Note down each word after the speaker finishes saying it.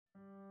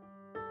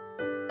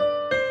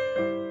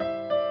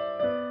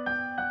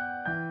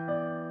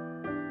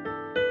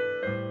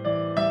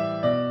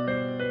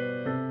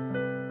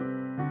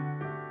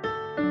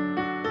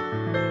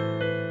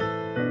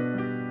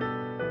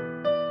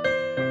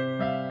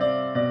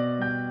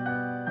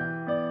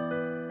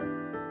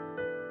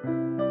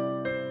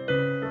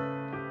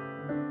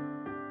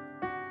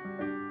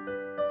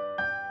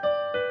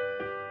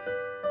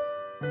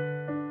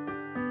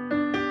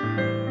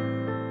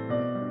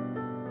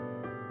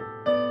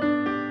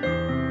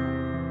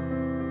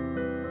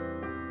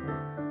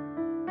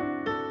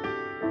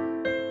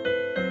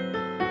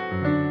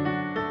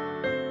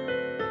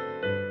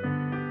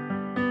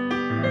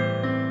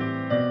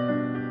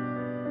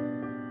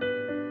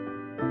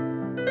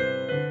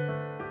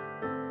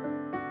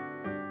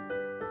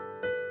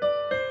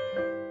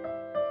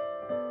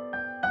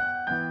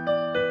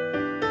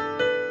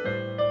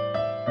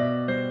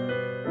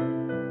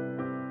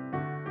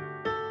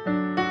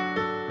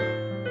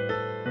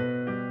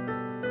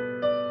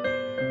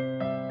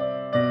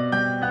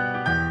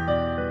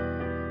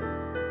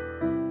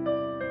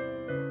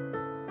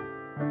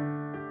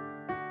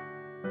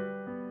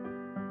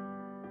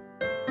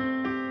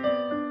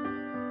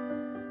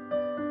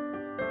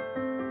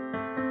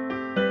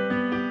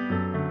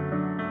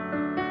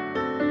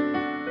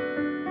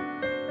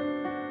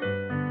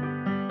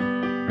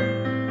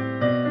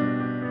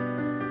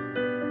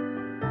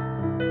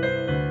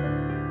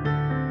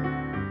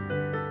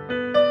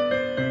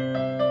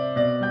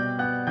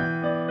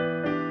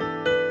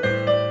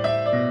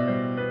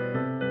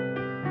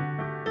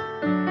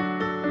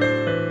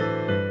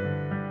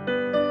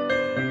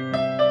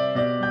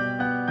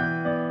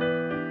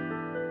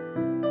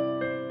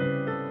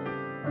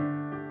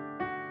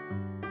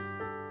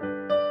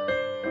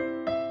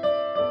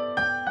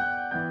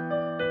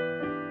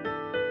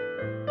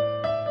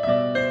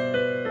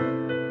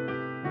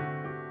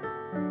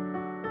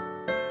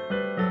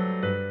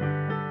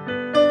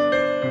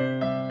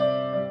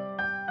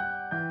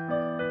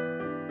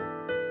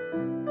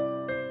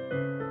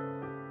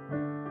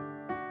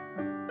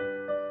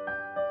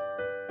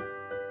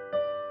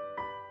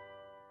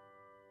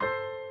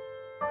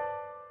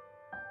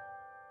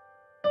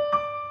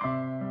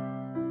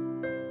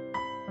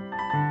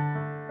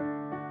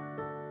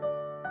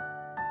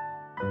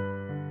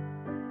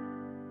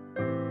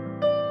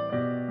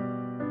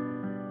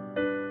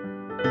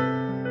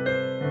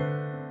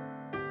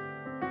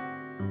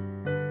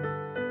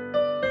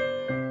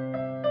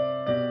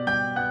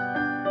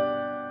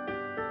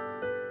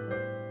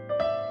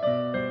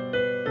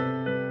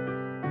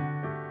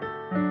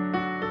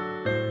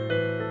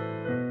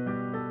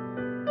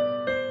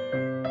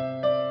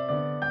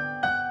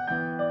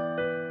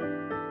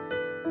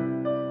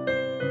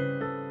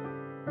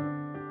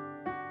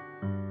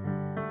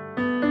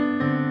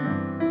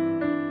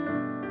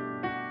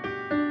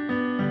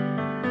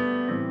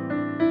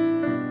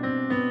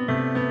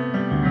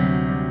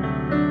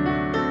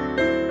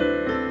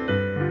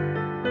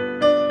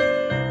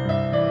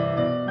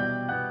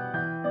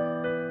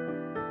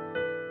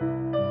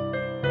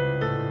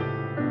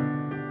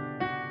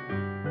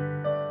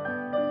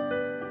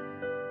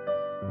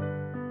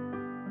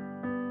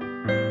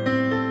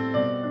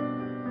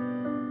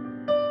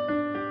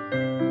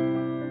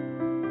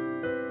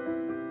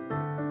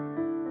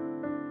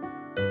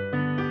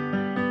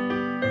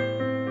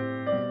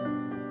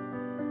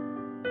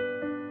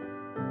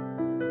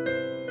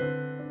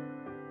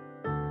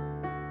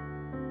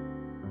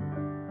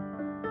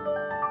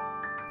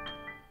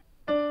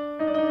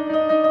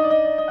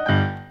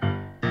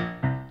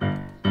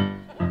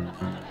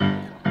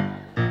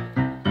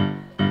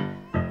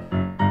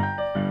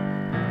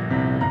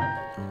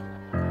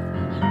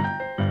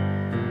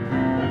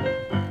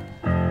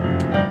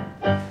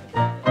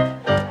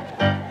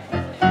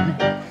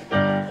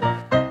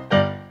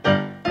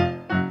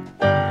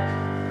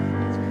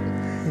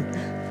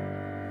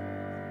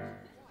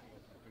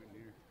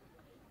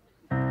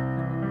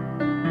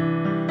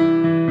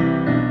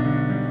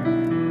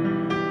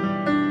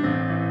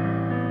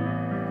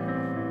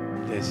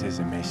This is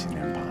a mission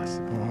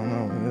impossible. I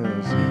know it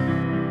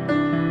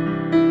is.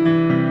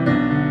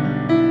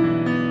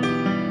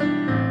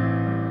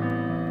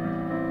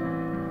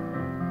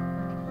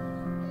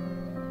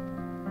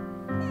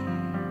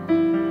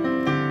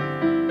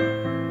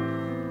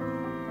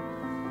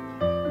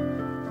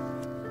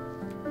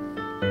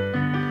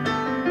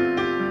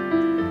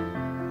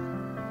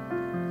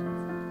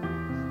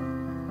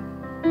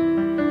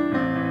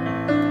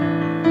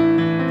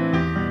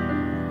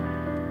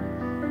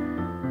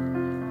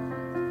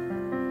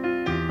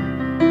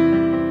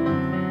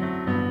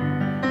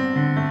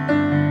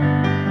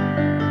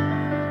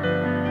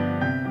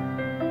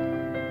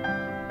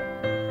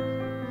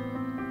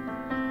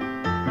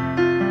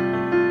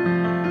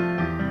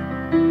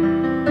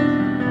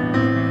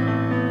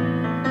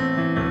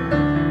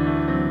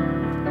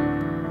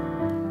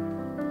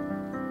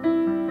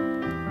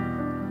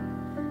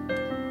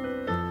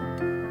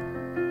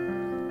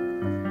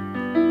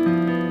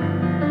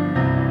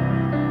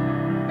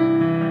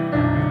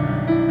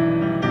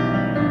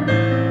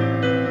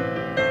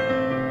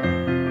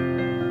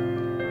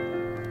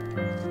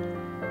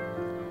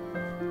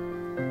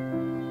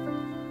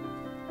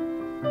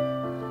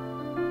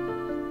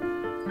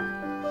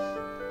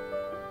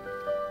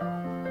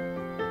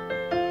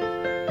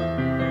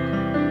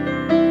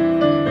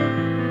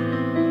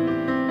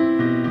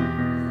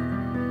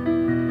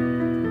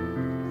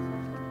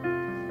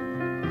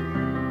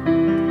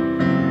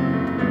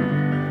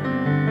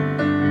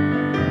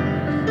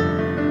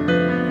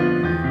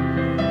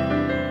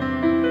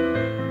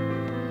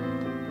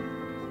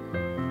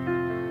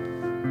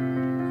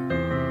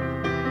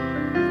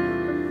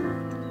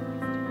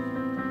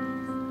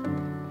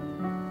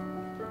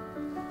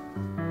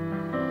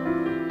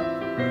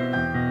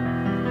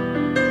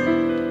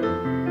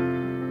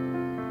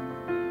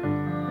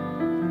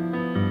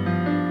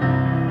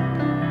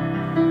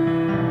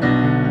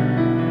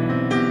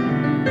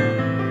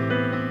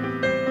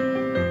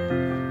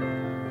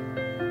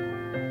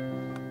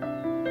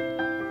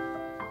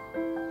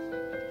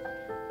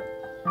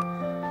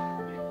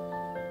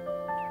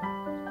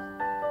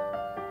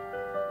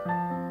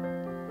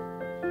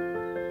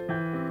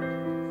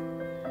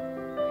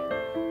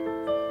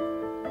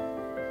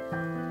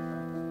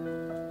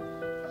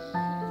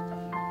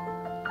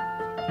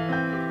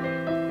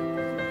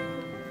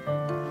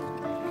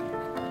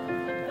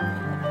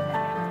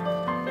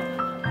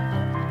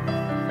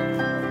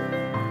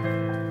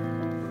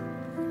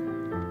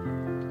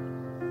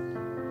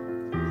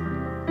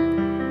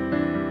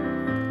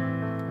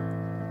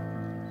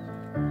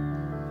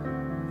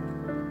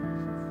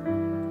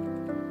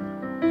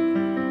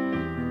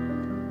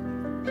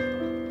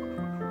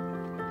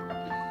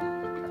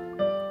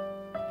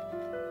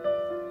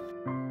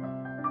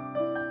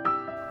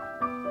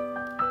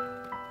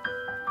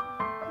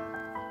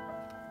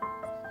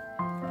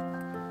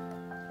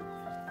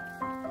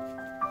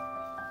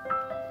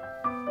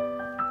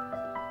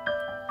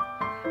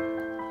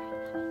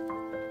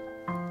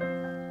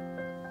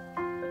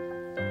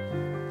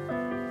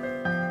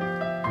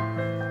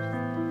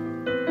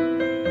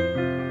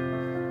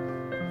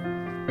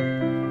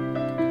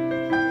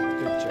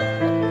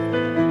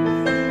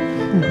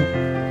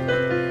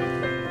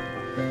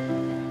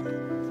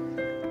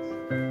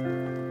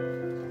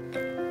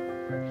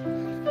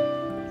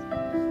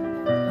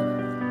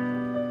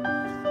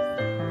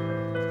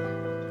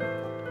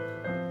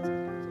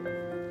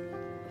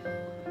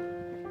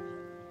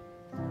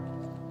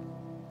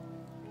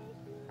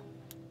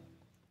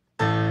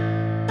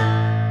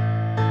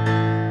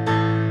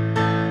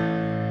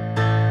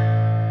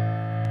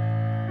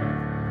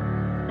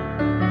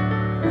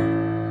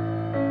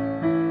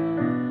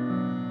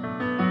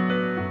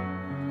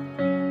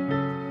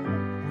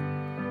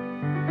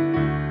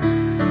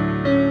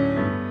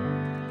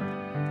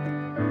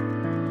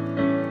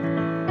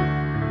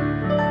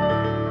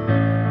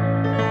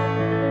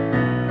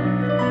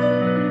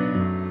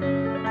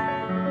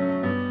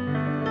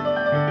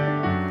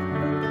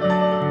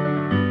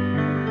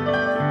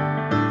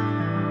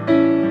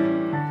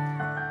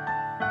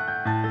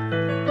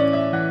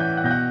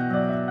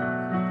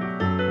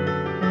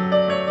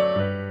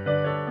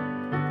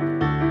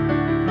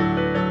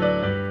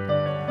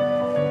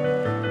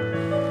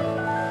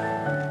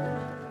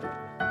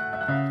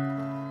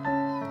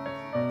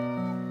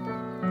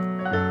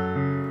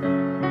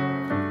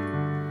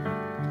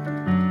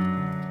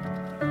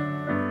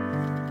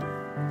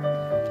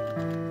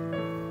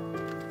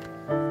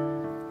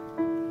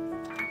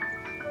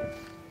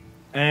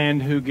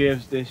 And who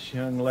gives this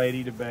young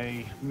lady to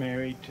be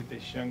married to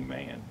this young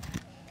man?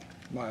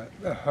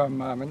 Her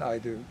mom and I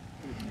do.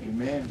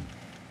 Amen.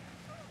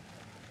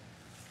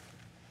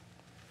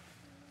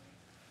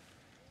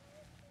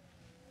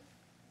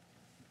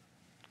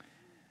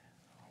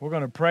 We're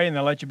going to pray and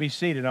then let you be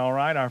seated, all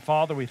right? Our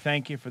Father, we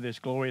thank you for this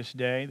glorious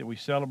day that we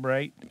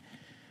celebrate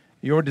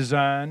your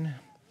design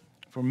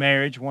for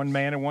marriage, one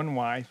man and one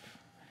wife.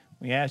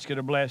 We ask you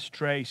to bless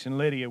Trace and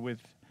Lydia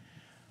with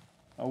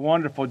a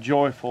wonderful,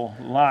 joyful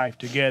life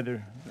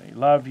together. They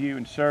love you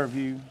and serve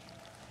you.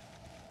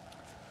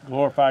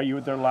 glorify you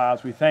with their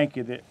lives. We thank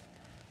you that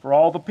for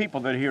all the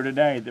people that are here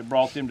today that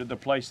brought them to the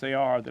place they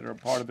are, that are a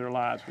part of their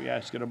lives. We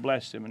ask you to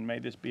bless them, and may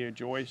this be a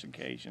joyous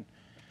occasion,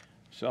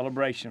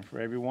 celebration for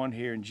everyone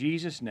here. In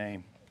Jesus'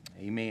 name,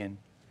 amen.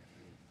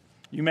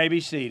 You may be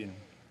seated.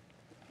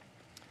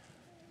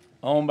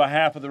 On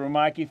behalf of the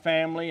Romeike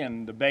family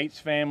and the Bates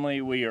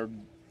family, we are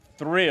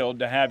thrilled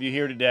to have you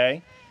here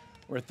today.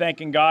 We're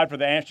thanking God for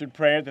the answered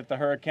prayer that the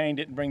hurricane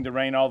didn't bring the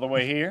rain all the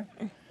way here.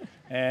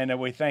 And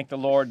we thank the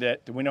Lord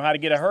that we know how to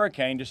get a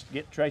hurricane, just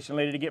get Tracy and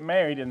Lydia to get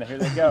married, and here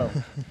they go.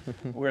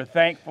 We're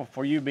thankful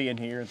for you being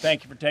here, and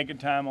thank you for taking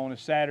time on a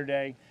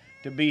Saturday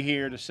to be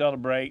here to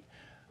celebrate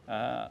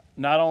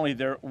not only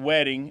their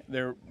wedding,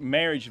 their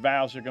marriage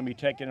vows are going to be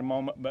taken in a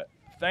moment, but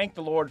thank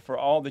the Lord for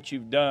all that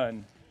you've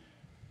done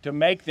to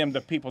make them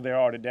the people they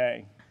are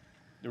today.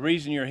 The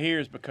reason you're here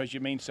is because you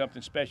mean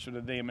something special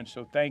to them, and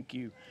so thank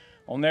you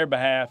on their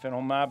behalf and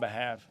on my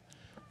behalf.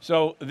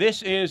 So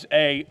this is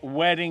a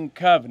wedding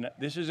covenant.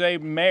 This is a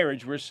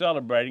marriage we're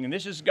celebrating, and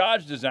this is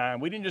God's design.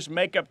 We didn't just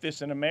make up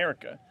this in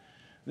America.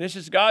 This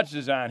is God's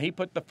design. He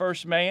put the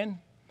first man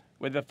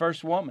with the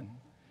first woman.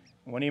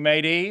 When he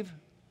made Eve,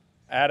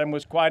 Adam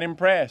was quite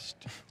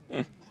impressed.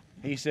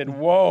 He said,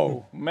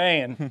 whoa,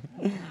 man.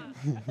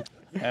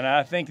 And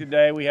I think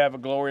today we have a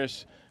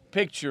glorious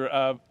picture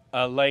of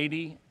a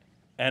lady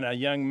and a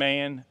young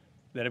man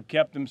that have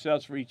kept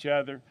themselves for each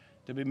other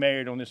to be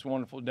married on this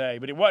wonderful day.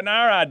 But it wasn't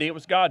our idea, it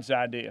was God's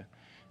idea.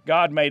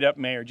 God made up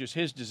marriage, it's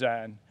His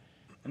design.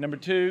 And number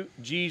two,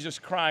 Jesus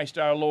Christ,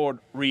 our Lord,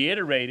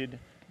 reiterated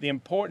the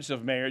importance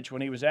of marriage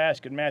when He was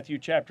asked in Matthew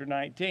chapter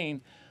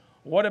 19,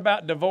 what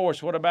about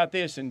divorce? What about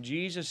this? And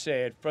Jesus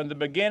said, from the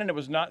beginning it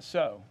was not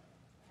so.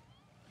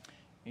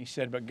 He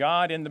said, but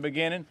God in the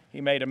beginning, He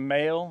made a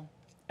male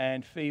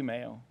and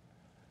female.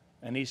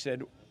 And He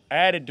said,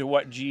 added to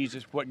what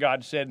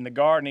God said in the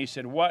garden, He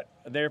said, what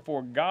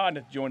therefore God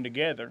hath joined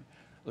together,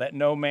 let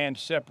no man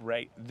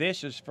separate.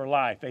 This is for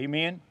life.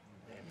 Amen?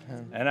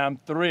 And I'm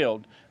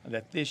thrilled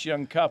that this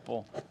young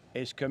couple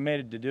is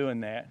committed to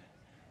doing that.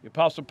 The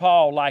Apostle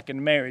Paul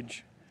likened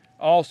marriage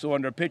also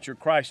under a picture of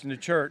Christ in the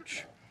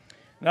church.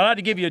 Now, I'd like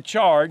to give you a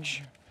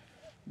charge.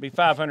 Be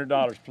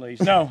 $500,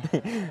 please. No.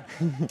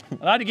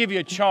 I'd like to give you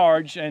a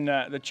charge, and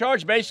the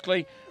charge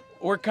basically,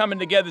 we're coming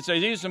together to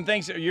say these are some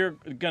things that you're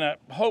going to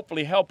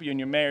hopefully help you in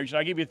your marriage. And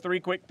I'll give you 3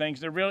 quick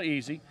things. They're real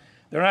easy.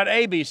 They're not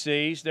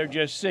ABCs, they're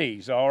just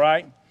C's, all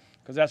right?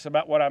 Because that's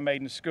about what I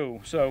made in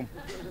school. So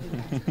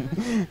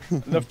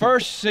the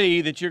first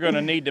C that you're going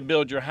to need to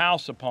build your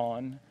house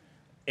upon,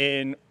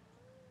 and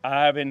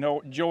I've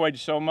enjoyed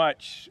so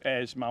much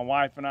as my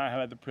wife and I have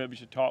had the privilege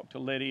to talk to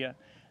Lydia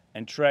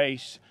and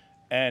Trace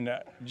and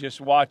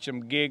just watch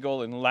them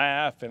giggle and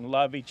laugh and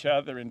love each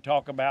other and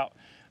talk about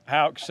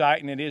how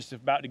exciting it is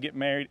about to get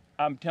married.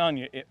 I'm telling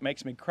you, it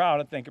makes me cry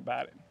to think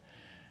about it.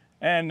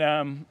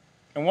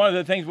 And one of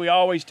the things we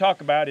always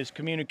talk about is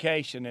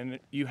communication, and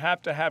you have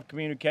to have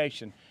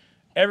communication.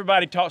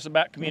 Everybody talks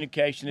about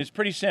communication. It's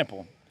pretty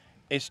simple.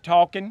 It's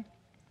talking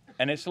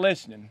and it's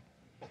listening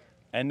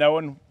and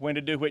knowing when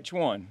to do which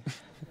one.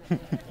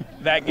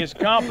 That gets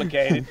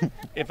complicated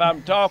if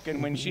I'm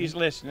talking when she's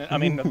listening. I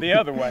mean, the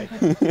other way.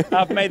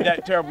 I've made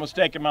that terrible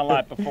mistake in my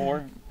life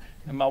before.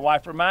 And my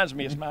wife reminds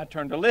me it's my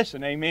turn to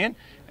listen, amen?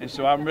 And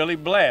so I'm really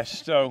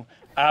blessed. So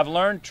I've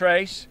learned,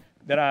 Trace,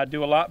 that I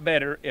do a lot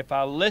better if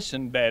I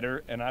listen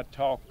better and I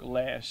talk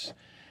less.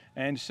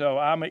 And so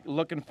I'm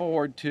looking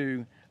forward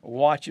to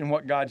watching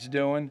what God's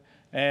doing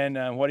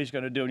and what He's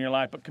going to do in your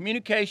life. But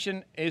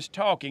communication is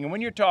talking. And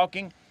when you're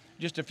talking,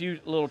 just a few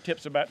little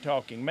tips about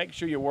talking. Make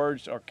sure your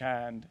words are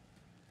kind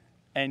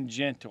and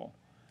gentle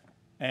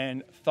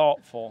and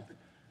thoughtful.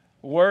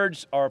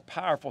 Words are a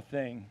powerful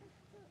thing.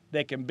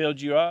 They can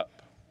build you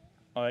up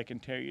or they can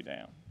tear you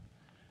down.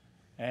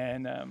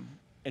 And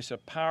it's a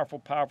powerful,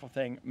 powerful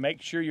thing.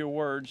 Make sure your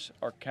words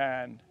are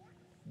kind,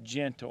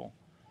 gentle.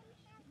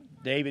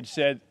 David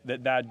said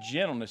that thy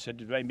gentleness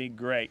had made me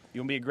great.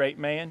 You want to be a great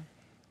man?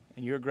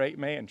 And you're a great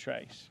man,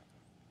 Trace.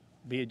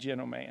 Be a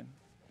gentle man.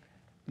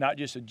 Not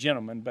just a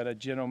gentleman, but a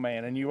gentle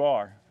man. And you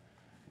are.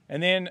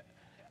 And then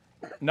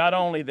not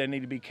only they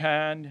need to be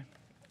kind,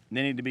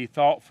 they need to be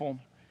thoughtful,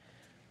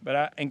 but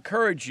I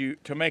encourage you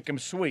to make them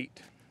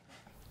sweet.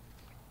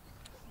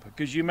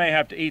 Because you may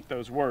have to eat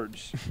those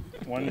words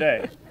one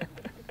day.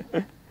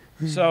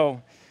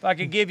 So if I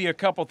could give you a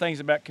couple things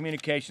about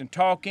communication.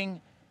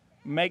 Talking,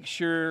 make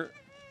sure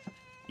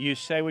you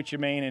say what you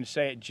mean and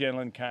say it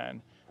gentle and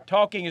kind.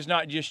 Talking is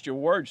not just your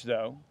words,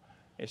 though.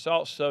 It's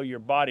also your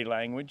body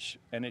language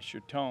and it's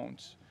your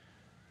tones.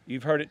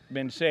 You've heard it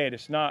been said,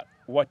 it's not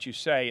what you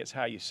say, it's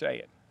how you say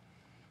it.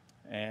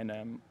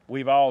 And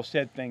we've all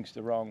said things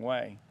the wrong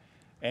way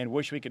and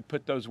wish we could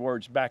put those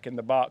words back in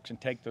the box and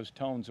take those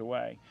tones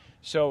away.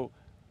 So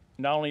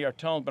not only our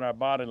tones, but our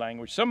body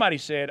language. Somebody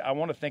said, I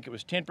want to think it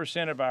was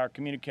 10% of our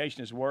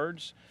communication is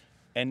words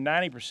and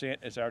 90%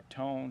 is our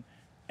tone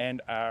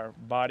and our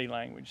body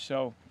language.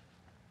 So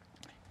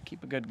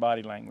keep a good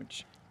body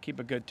language, keep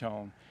a good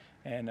tone.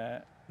 And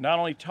not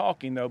only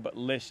talking, though, but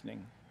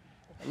listening.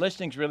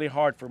 Listening's really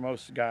hard for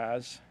most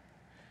guys.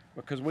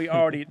 because we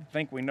already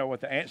think we know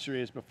what the answer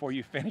is before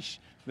you finish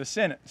the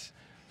sentence.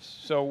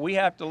 So we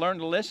have to learn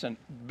to listen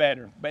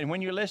better. But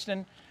when you're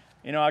listening,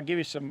 you know, I'll give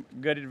you some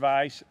good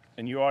advice,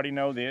 and you already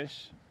know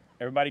this.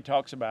 Everybody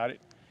talks about it.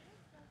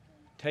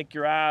 Take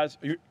your eyes.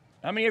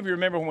 How many of you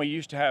remember when we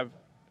used to have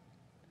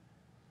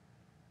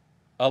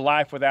a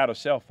life without a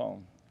cell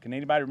phone? Can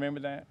anybody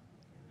remember that?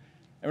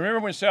 And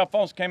remember when cell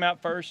phones came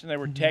out first and they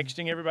were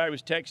texting, everybody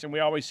was texting, we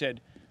always said,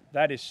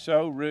 that is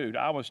so rude.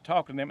 I was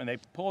talking to them and they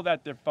pulled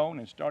out their phone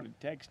and started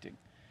texting.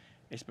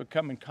 It's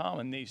becoming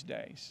common these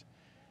days.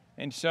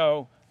 And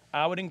so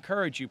I would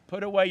encourage you,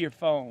 put away your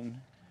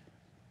phone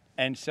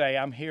and say,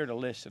 I'm here to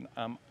listen.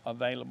 I'm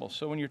available.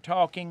 So when you're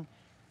talking,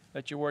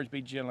 let your words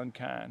be gentle and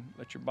kind.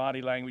 Let your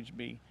body language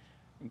be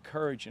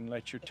encouraging.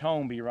 Let your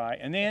tone be right.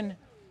 And then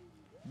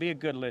be a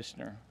good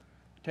listener.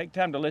 Take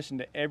time to listen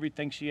to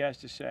everything she has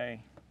to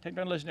say. Take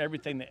time to listen to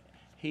everything that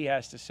he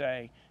has to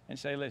say and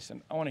say,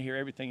 listen, I want to hear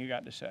everything you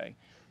got to say.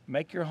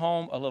 Make your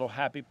home a little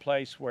happy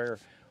place where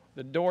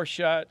the door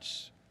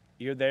shuts,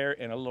 you're there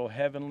in a little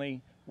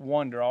heavenly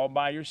wonder all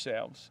by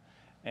yourselves.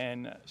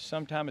 And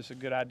sometimes it's a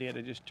good idea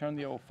to just turn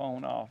the old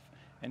phone off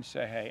and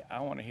say, hey,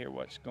 I want to hear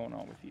what's going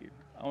on with you.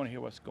 I want to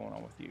hear what's going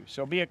on with you.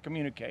 So be a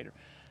communicator.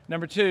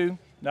 Number two,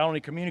 not only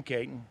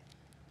communicating,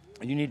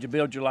 you need to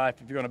build your life.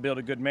 If you're going to build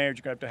a good marriage,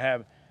 you're going to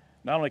have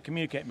not only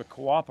communicating, but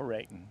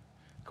cooperating.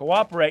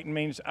 Cooperating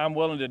means I'm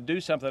willing to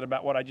do something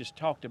about what I just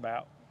talked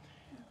about.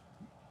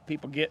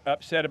 People get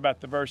upset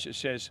about the verse that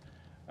says,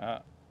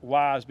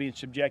 wives be in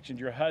subjection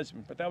to your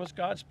husband, but that was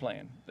God's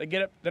plan. They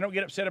don't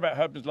get upset about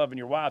husbands loving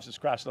your wives as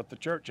Christ loved the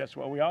church. That's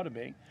what we ought to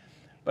be.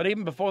 But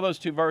even before those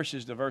two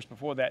verses, the verse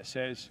before that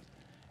says,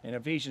 in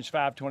Ephesians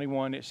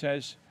 5:21, it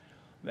says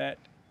that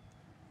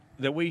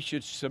we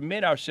should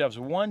submit ourselves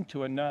one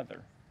to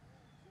another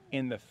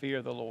in the fear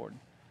of the Lord.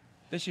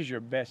 This is your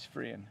best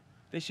friend.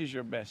 This is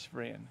your best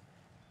friend.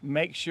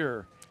 Make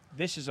sure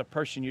this is a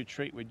person you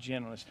treat with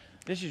gentleness.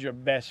 This is your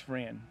best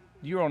friend.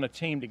 You're on a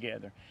team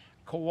together.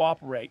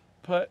 Cooperate.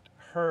 Put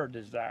her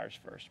desires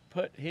first.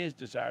 Put his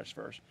desires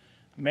first.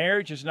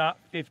 Marriage is not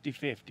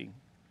 50-50.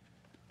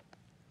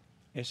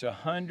 It's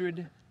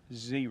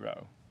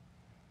 100-0.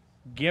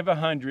 Give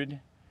 100,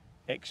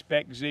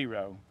 expect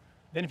 0.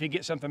 Then if you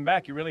get something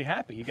back, you're really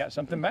happy. You got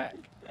something back.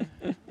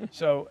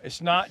 So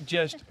it's not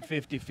just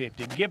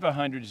 50-50. Give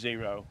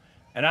 100-0.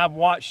 And I've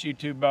watched you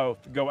two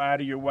both go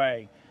out of your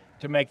way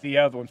to make the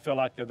other one feel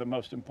like they're the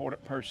most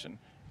important person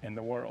in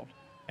the world.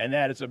 And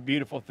that is a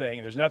beautiful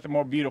thing. There's nothing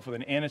more beautiful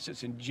than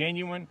innocence and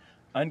genuine,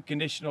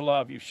 unconditional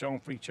love you've shown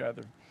for each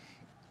other.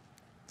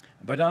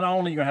 But not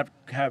only are you going to have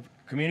to have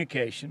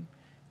communication,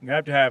 you're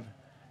going to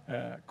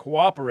have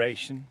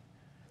cooperation,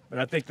 but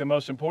I think the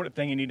most important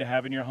thing you need to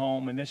have in your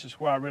home, and this is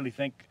where I really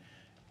think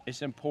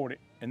it's important,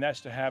 and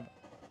that's to have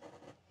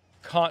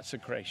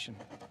consecration.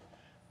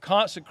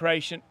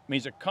 Consecration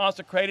means a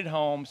consecrated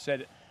home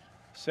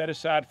set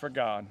aside for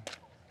God.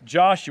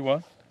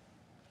 Joshua,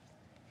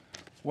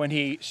 when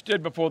he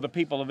stood before the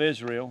people of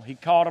Israel, he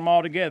called them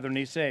all together and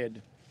he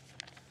said,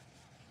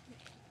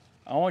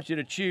 I want you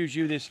to choose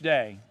you this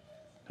day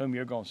whom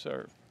you're going to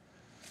serve.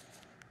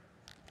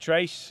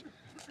 Trace,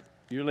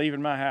 you're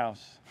leaving my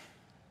house.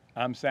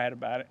 I'm sad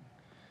about it.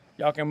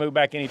 Y'all can move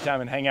back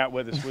anytime and hang out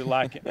with us. We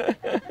like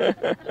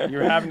it.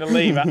 You're having to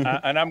leave, and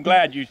I'm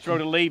glad you throw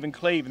to leave and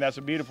cleave, and that's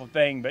a beautiful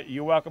thing, but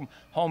you're welcome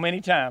home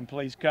anytime.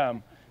 Please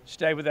come.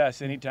 Stay with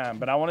us anytime.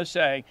 But I want to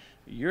say,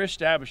 you're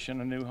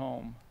establishing a new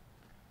home.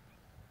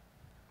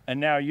 And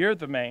now you're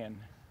the man,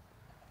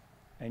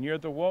 and you're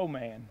the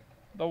woman,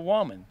 the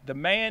woman, the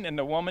man and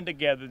the woman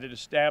together that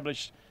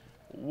establish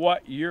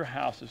what your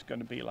house is going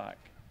to be like.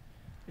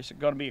 It's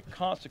going to be a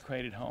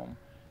consecrated home.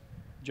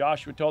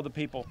 Joshua told the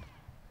people,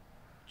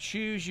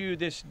 choose you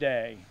this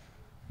day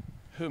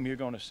whom you're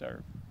going to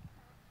serve.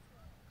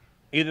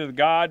 Either the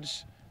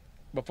gods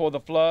before the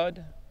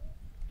flood,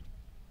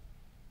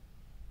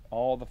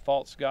 all the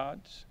false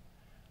gods,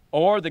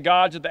 or the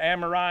gods of the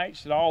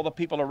Amorites and all the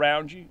people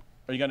around you.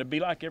 Are you going to be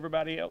like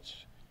everybody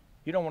else?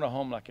 You don't want a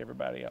home like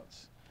everybody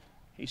else.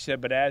 He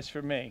said, but as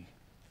for me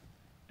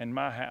and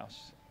my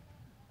house,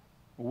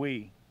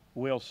 we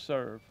will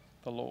serve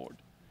the Lord.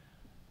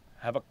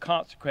 Have a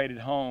consecrated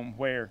home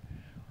where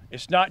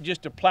it's not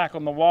just a plaque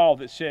on the wall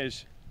that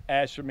says,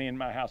 as for me and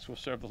my house, we'll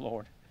serve the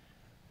Lord.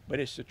 But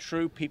it's the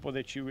true people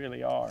that you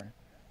really are,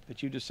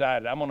 that you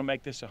decided, I'm going to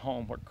make this a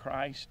home where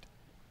Christ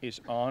is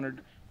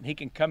honored. And he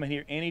can come in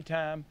here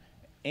anytime.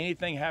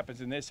 Anything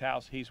happens in this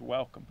house, he's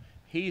welcome.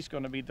 He's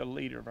going to be the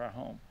leader of our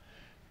home.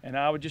 And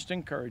I would just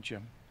encourage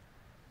you,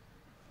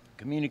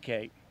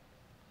 communicate,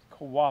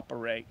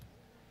 cooperate,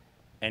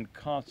 and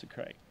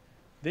consecrate.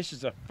 This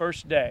is the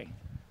first day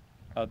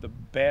of the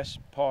best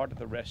part of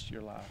the rest of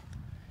your life.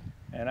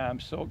 And I'm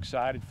so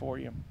excited for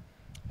you.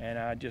 And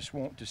I just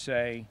want to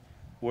say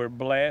we're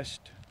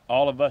blessed,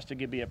 all of us, to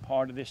be a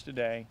part of this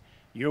today.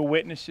 You're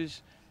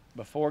witnesses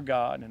before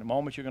God. In a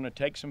moment, you're going to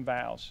take some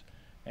vows.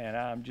 And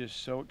I'm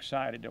just so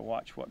excited to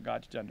watch what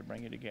God's done to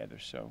bring you together.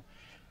 So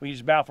we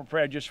just bow for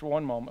prayer just for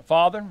one moment.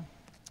 Father,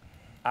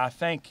 I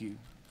thank you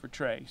for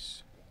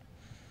Trace.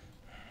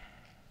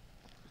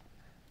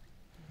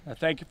 I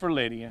thank you for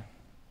Lydia.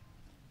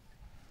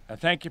 I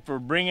thank you for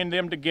bringing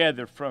them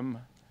together from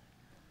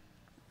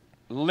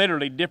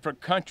literally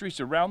different countries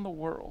around the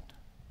world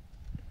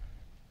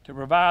to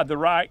provide the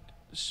right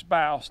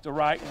spouse, the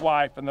right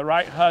wife, and the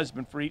right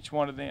husband for each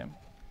one of them.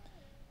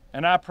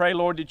 And I pray,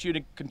 Lord, that you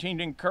to continue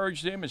to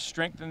encourage them and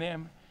strengthen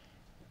them.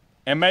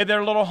 And may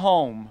their little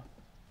home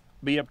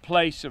be a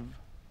place of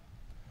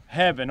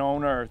heaven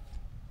on earth,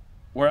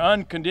 where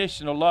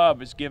unconditional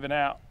love is given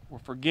out, where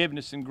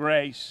forgiveness and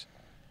grace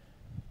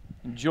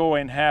and joy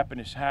and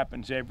happiness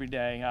happens every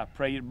day. I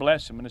pray you to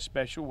bless them in a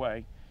special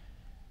way.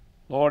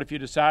 Lord, if you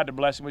decide to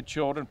bless them with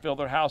children, fill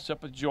their house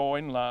up with joy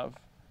and love.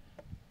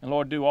 And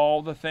Lord, do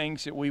all the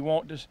things that we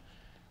want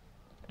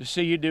to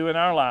see you do in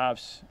our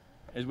lives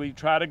as we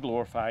try to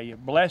glorify you.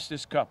 Bless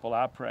this couple,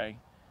 I pray,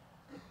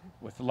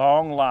 with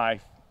long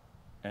life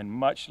and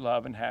much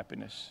love and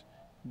happiness.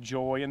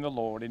 Joy in the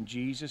Lord. In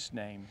Jesus'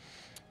 name,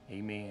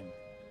 amen.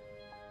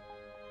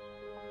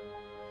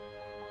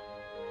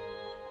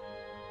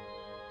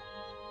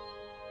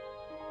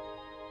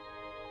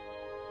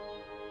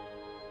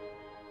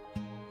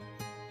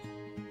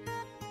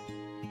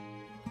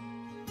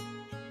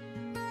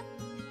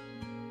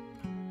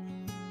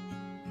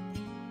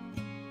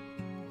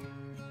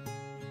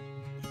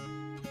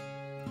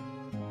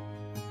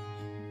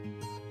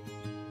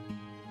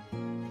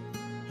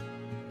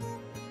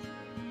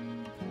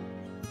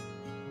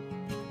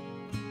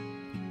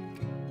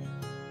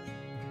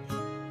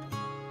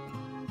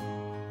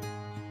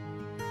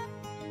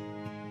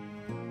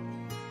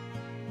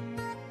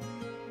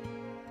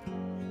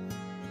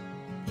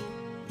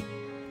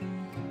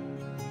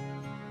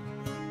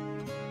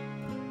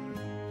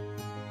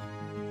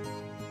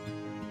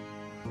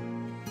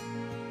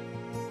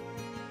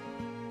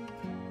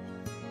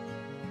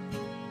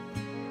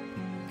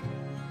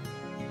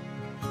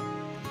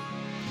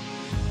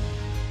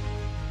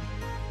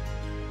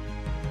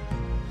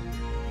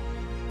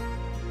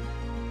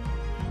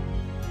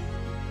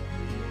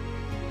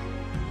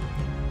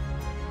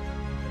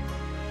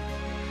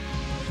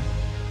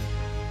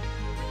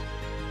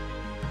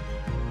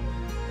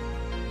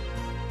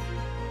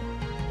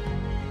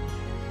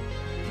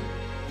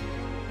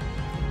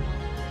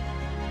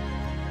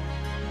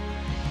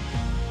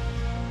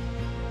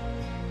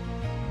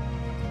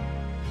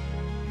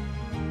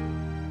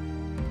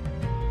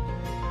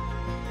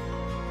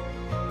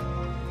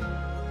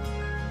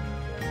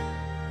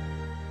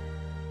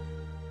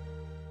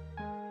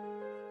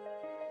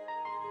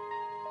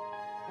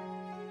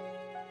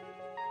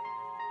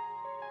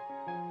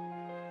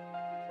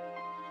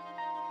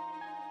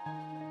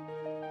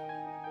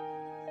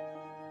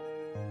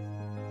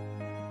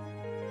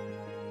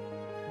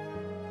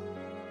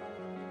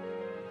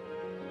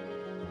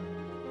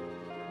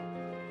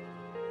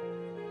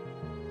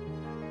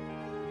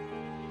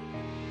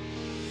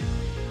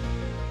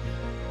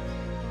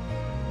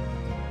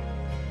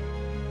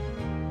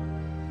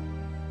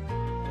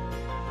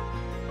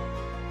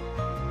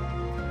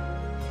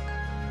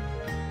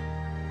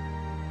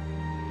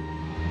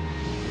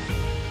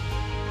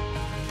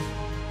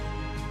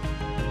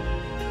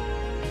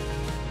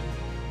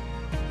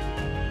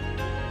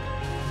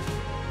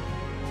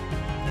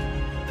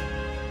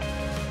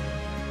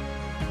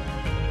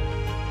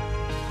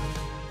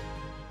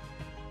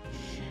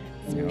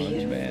 Y'all are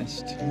the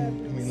best.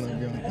 We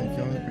love y'all. Thank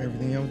y'all for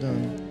everything y'all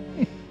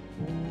done.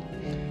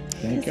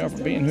 Thank y'all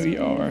for being who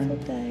you are. And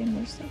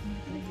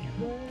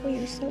we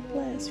are so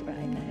blessed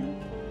right now.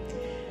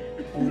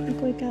 I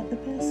think we've got the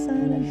best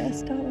son and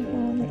best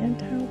daughter-in-law in the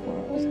entire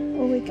world.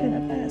 Well, we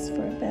couldn't have asked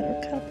for a better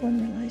couple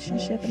and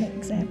relationship and an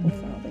example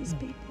for all these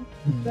people.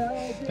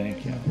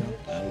 Thank y'all.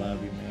 I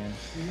love you, man.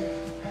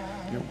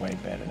 You're way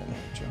better than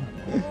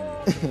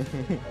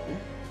John.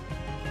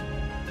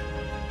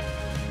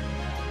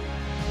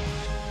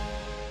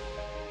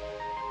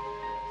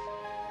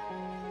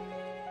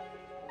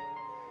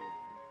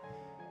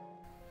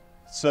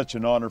 Such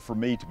an honor for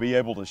me to be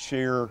able to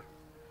share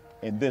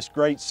in this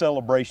great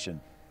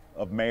celebration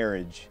of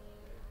marriage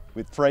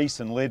with Trace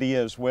and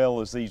Lydia, as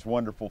well as these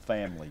wonderful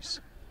families.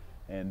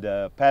 And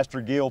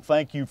Pastor Gill,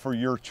 thank you for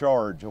your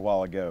charge a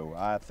while ago.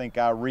 I think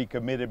I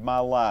recommitted my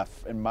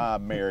life and my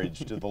marriage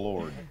to the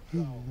Lord.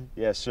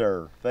 Yes,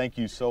 sir. Thank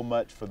you so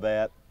much for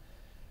that.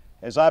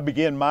 As I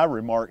begin my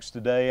remarks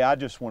today, I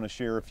just want to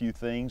share a few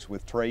things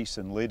with Trace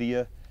and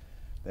Lydia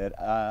that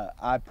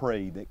I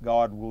pray that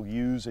God will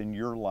use in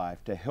your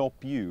life to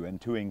help you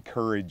and to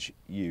encourage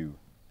you.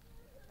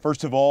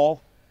 First of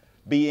all,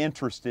 be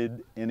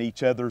interested in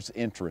each other's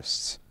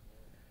interests.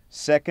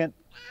 Second,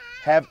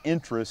 have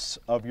interests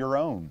of your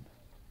own.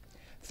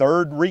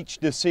 Third, reach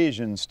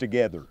decisions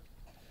together.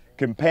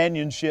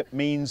 Companionship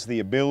means the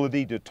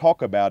ability to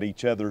talk about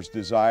each other's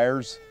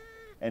desires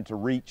and to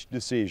reach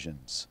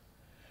decisions.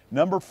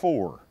 Number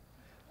 4,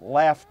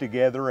 laugh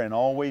together and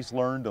always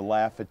learn to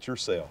laugh at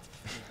yourself.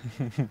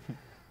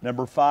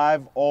 Number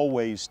 5,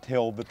 always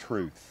tell the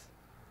truth.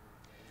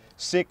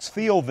 6,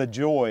 feel the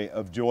joy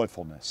of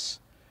joyfulness.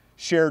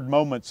 Shared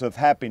moments of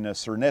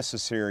happiness are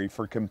necessary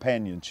for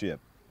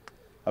companionship.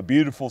 A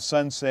beautiful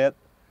sunset,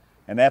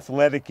 an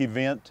athletic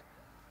event,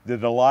 the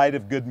delight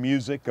of good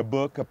music, a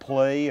book, a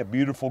play, a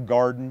beautiful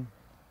garden,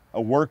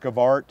 a work of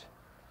art,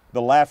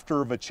 the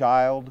laughter of a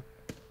child,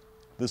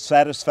 the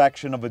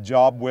satisfaction of a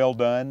job well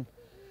done,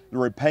 the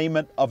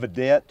repayment of a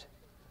debt,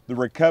 the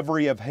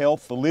recovery of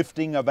health, the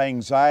lifting of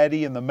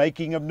anxiety, and the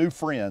making of new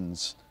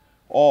friends,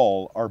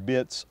 all are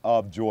bits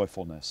of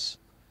joyfulness.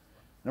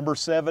 Number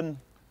 7,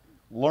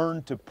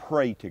 learn to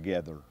pray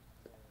together.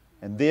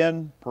 And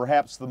then,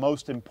 perhaps the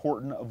most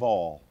important of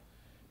all,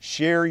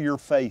 share your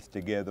faith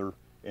together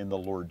in the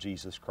Lord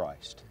Jesus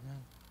Christ.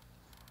 Amen.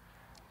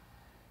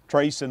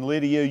 Trace and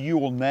Lydia, you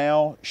will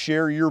now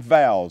share your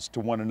vows to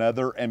one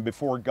another and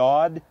before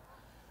God,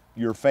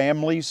 your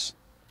families,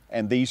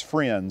 and these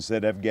friends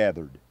that have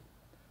gathered.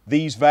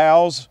 These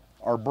vows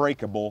are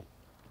breakable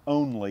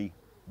only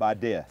by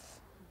death.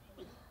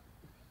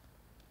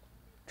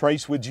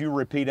 Trace, would you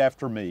repeat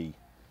after me?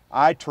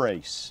 I,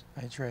 Trace.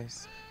 I,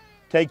 Trace.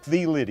 Take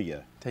thee,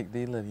 Lydia. Take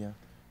thee, Lydia.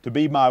 To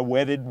be my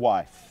wedded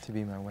wife. To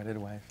be my wedded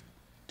wife.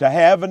 To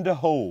have and to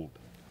hold.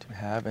 To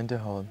have and to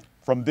hold.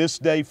 From this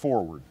day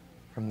forward.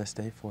 From this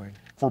day forward.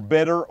 For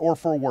better or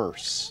for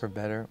worse. For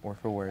better or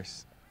for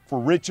worse. For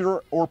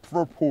richer or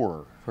for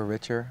poorer. For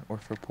richer or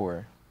for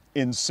poorer.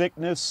 In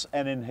sickness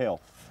and in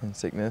health. In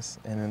sickness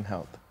and in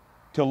health.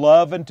 To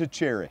love and to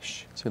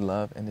cherish. To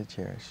love and to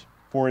cherish.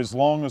 For as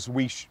long as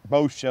we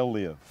both shall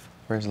live.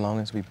 For as long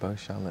as we both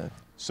shall live.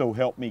 So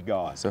help me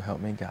God. So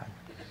help me God.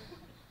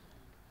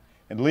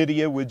 And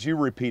Lydia, would you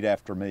repeat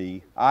after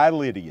me? I,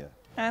 Lydia.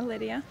 I,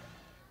 Lydia.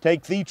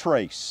 Take thee,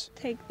 Trace.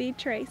 Take thee,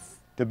 Trace.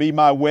 To be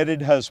my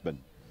wedded husband.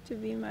 To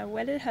be my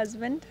wedded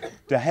husband.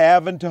 To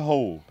have and to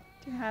hold.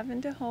 To have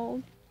and to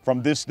hold.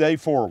 From this day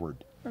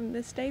forward. From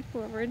this day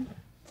forward.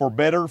 For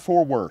better,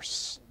 for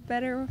worse.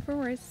 Better or for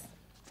worse.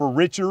 For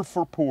richer,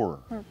 for poorer.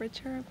 For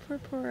richer or for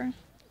poorer.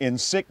 In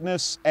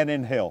sickness and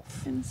in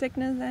health. In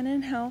sickness and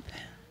in health.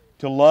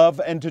 To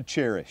love and to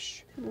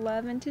cherish. To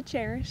love and to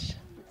cherish.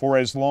 For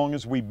as long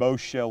as we both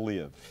shall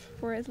live.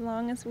 For as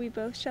long as we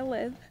both shall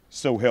live.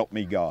 So help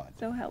me God.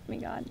 So help me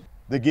God.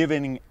 The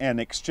giving and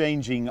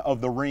exchanging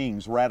of the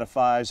rings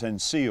ratifies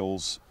and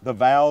seals the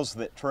vows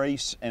that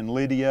Trace and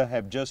Lydia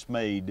have just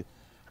made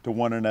to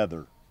one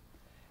another.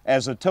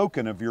 As a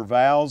token of your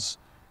vows,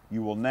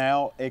 you will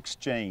now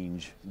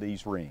exchange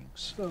these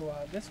rings. So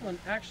this one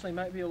actually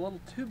might be a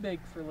little too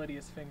big for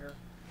Lydia's finger.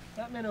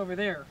 That man over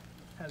there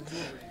has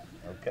your ring.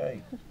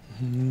 Okay.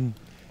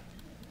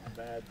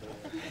 Bad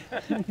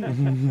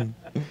boy.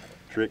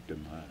 Tricked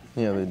him, huh?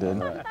 Yeah, they did.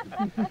 Right.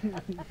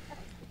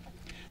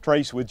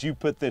 Trace, would you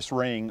put this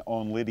ring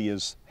on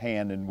Lydia's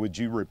hand and would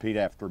you repeat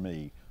after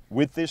me?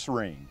 With this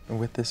ring.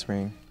 With this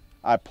ring.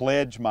 I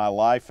pledge my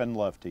life and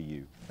love to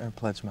you. I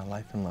pledge my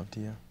life and love to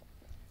you.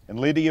 And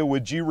Lydia,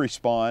 would you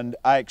respond,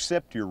 I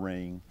accept your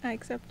ring. I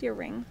accept your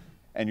ring.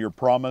 And your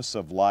promise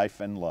of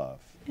life and love.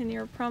 And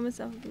your promise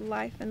of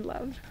life and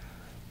love.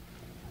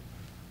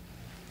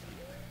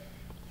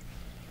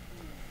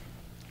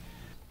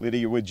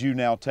 Lydia, would you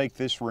now take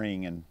this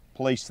ring and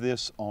place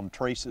this on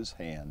Trace's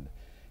hand?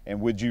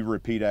 And would you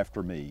repeat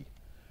after me?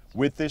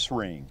 With this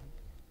ring.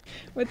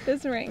 With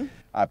this ring.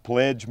 I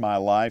pledge my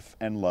life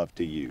and love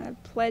to you. I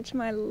pledge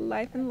my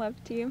life and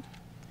love to you.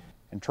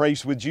 And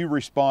Trace, would you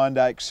respond,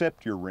 I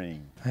accept your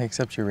ring. I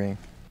accept your ring.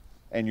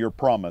 And your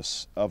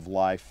promise of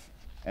life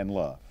and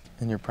love.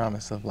 And your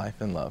promise of life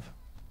and love.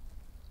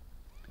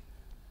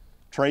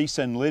 Trace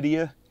and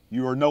Lydia,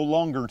 you are no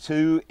longer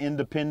two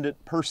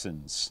independent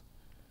persons,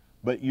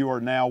 but you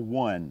are now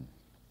one.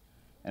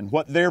 And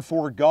what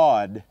therefore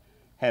God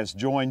has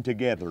joined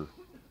together,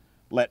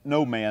 let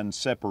no man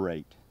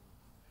separate.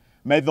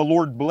 May the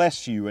Lord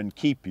bless you and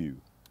keep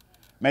you.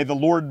 May the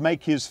Lord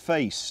make His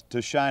face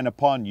to shine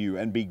upon you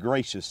and be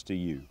gracious to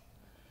you.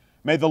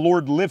 May the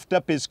Lord lift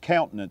up His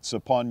countenance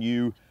upon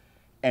you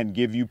and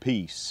give you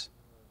peace.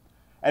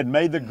 And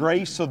may the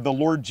grace of the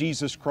Lord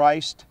Jesus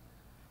Christ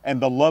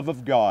and the love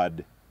of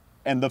God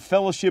and the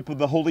fellowship of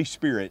the Holy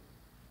Spirit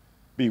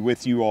be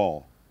with you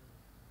all.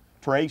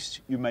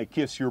 Trace, you may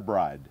kiss your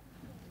bride.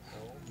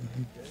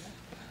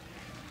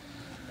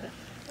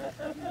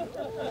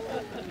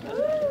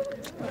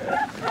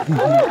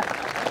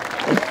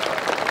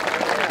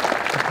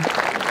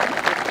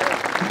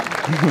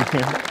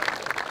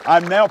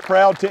 I'm now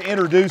proud to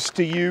introduce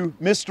to you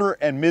Mr.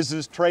 and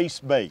Mrs. Trace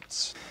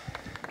Bates.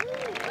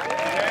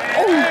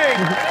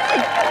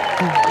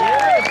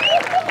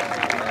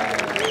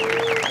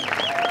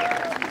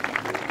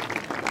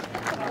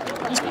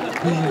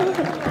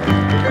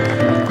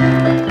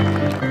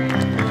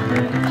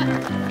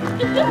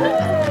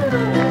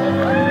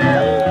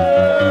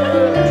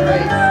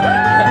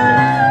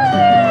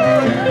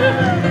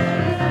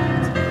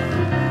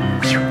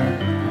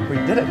 We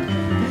did it.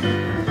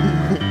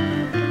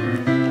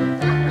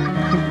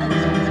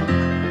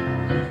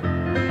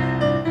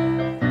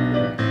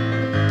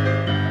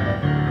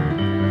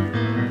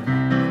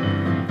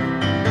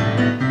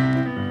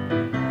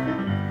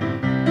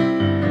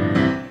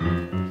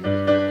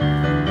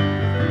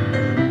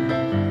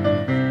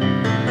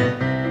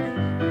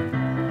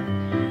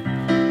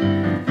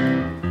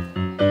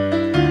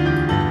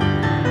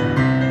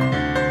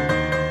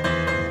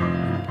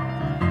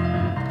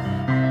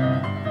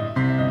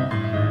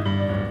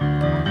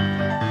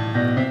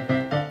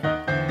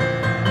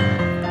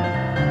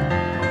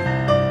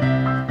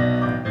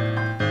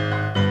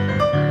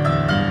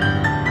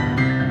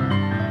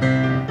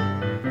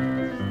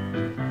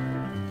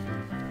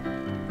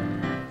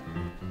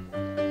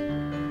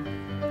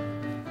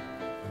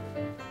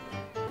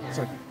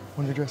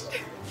 dress.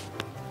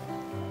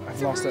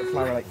 I've lost that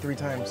flower like 3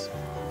 times.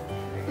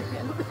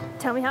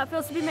 Tell me how it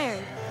feels to be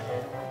married.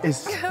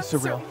 It's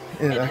surreal.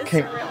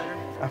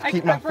 I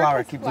keep my flower.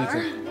 I keep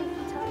losing.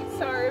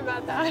 Sorry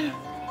about that.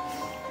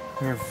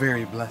 We're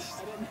very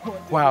blessed.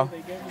 Wow.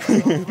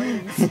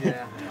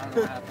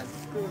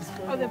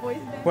 Oh, the boys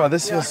did? Wow,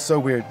 this feels so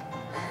weird.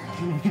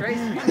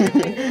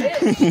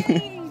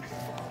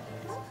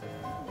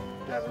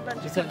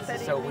 You said this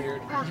is so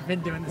weird. You've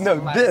been doing this No, for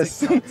the last this.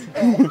 6 months.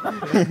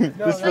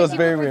 This feels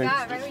very weird.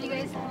 Right when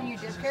you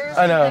dipped her,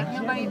 I know. like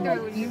nobody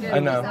threw when you did I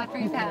know. after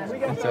you passed.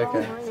 It's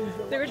okay.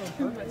 There were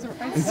 2 of us,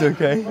 right? It's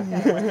okay.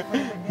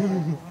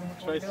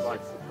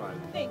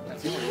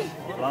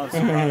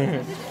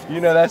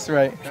 You know that's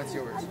right. That's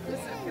yours.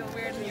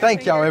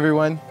 Thank y'all,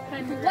 everyone.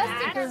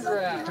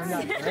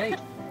 Great.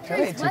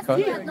 Hey, too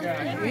cold.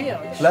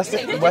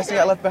 Weston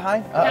got left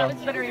behind? Uh-oh.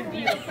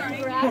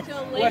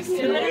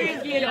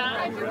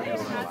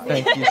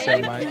 Thank you so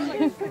much.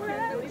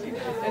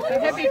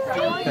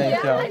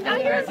 Thank y'all.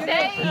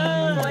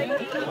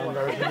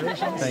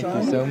 Thank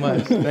you so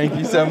much. Thank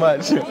you so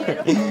much.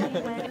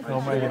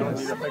 Oh my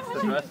goodness.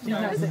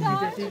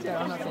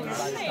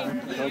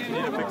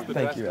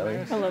 Thank you, Ellie.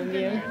 I love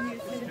you.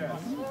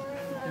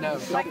 No,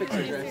 don't fix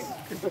your dress.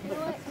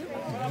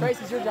 Trace,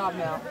 it's your job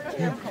now.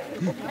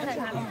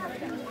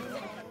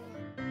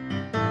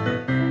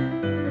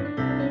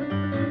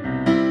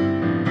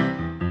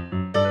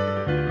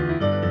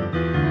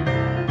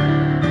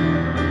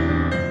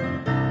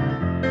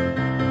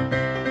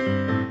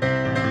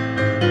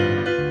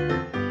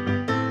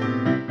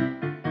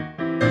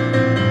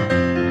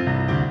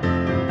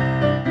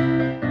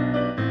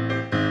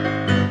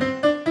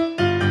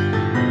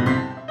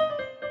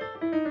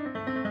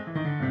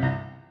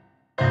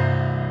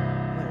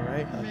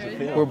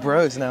 We're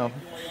bros now.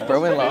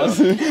 Bro-in-laws.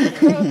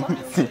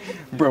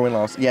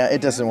 Bro-in-laws. Yeah,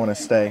 it doesn't want to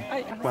stay.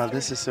 Wow,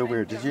 this is so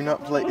weird. Did you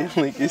not play it?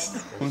 Like,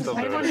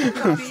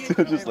 I'm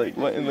still just like,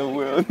 what in the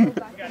world?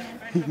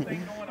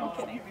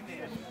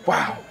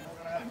 Wow.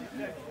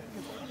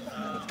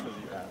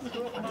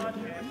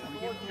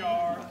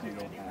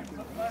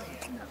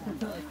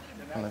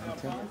 I love you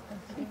too.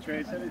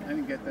 Trace, I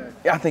didn't get that.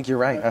 Yeah, I think you're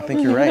right. I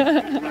think you're right.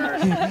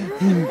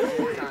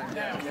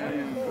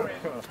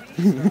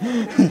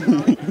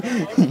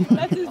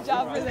 That's his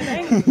job for the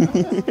day.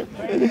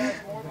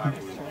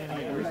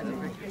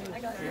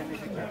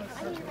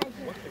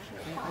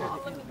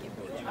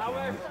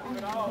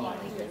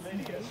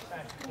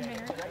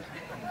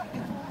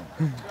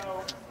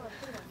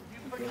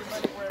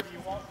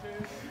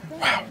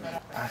 Wow.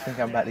 I think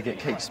I'm about to get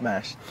cake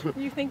smashed.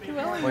 You think you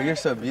will? Well, you're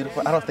so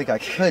beautiful. I don't think I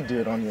could do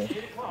it on you.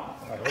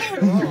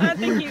 I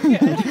think you could.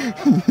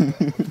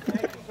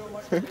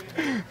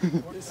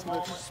 This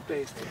much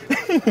space.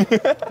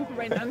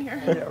 Right down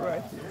here. Yeah,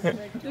 right.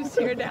 Just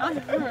here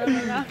down.